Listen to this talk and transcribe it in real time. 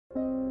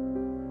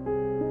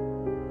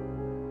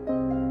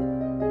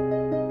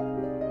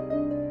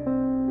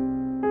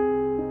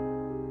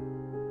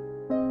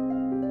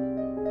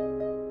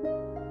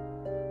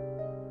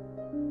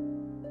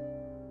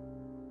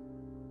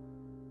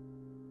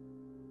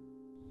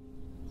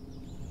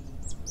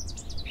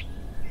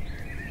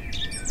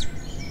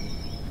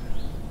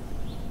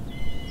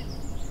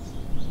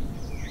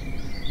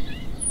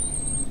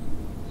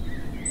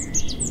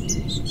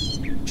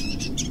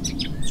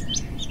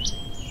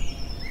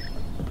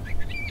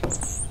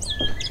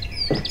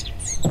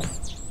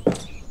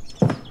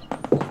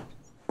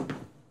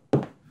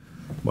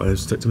My name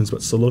is Detective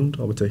Inspector Sutherland.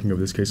 I'll be taking over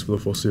this case for the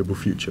foreseeable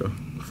future.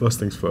 First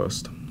things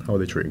first, how are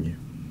they treating you?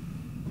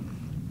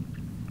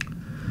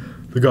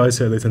 The guys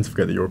here, they tend to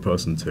forget that you're a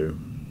person too.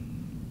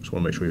 Just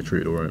want to make sure you're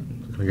treated alright.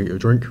 So can I get you a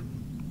drink?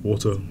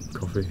 Water?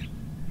 Coffee?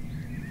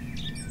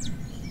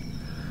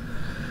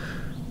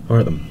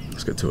 Alright then,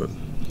 let's get to it.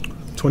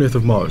 20th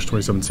of March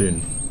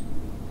 2017.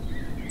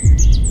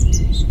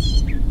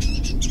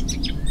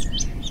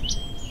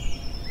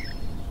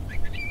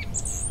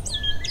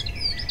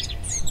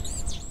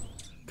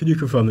 Can you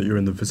confirm that you're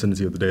in the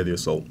vicinity of the day of the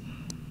assault?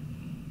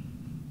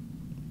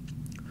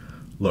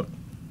 Look,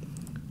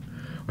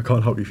 I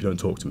can't help you if you don't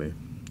talk to me.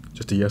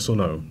 Just a yes or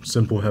no,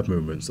 simple head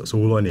movements, that's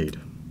all I need.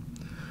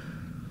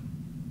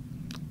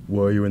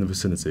 Were you in the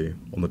vicinity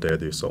on the day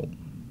of the assault?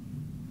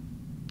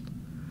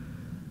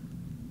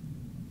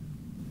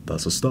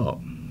 That's a start.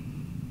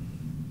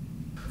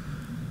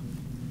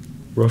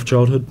 Rough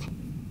childhood?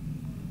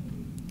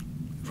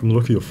 From the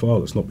look of your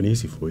file, it's not been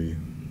easy for you.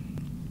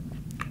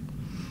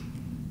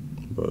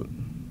 But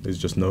these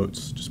are just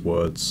notes, just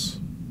words.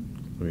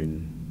 I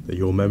mean, they're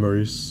your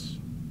memories.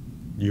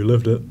 You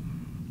lived it.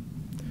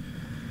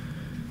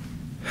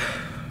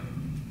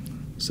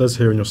 It says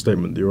here in your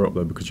statement that you're up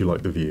there because you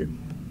like the view.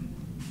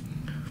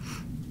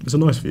 It's a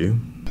nice view.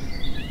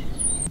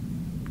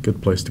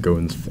 Good place to go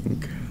and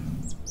think.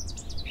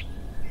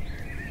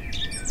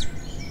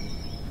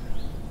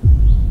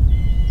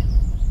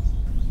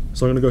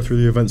 So I'm going to go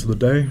through the events of the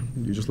day.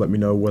 You just let me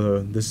know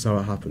whether this is how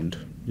it happened.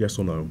 Yes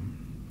or no.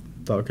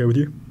 Is that okay with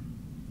you?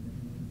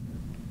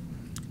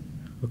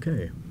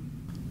 Okay.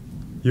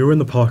 You were in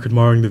the park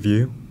admiring the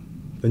view.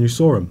 Then you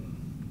saw him.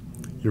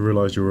 You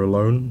realised you were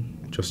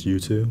alone. Just you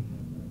two.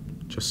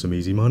 Just some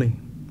easy money.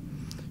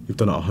 You've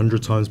done it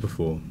 100 times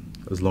before.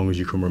 As long as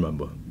you can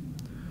remember.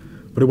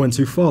 But it went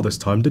too far this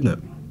time, didn't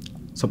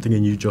it? Something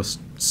in you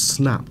just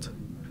snapped,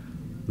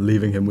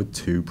 leaving him with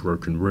 2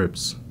 broken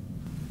ribs.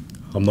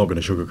 I'm not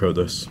going to sugarcoat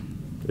this.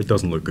 It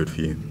doesn't look good for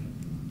you.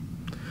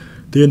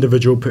 The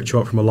individual picked you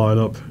up from a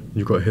lineup.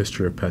 You've got a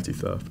history of petty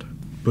theft,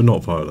 but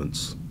not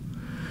violence.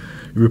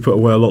 You'll be put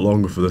away a lot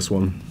longer for this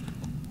one.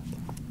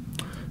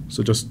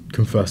 So just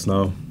confess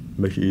now.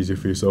 Make it easier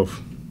for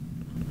yourself.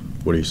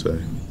 What do you say?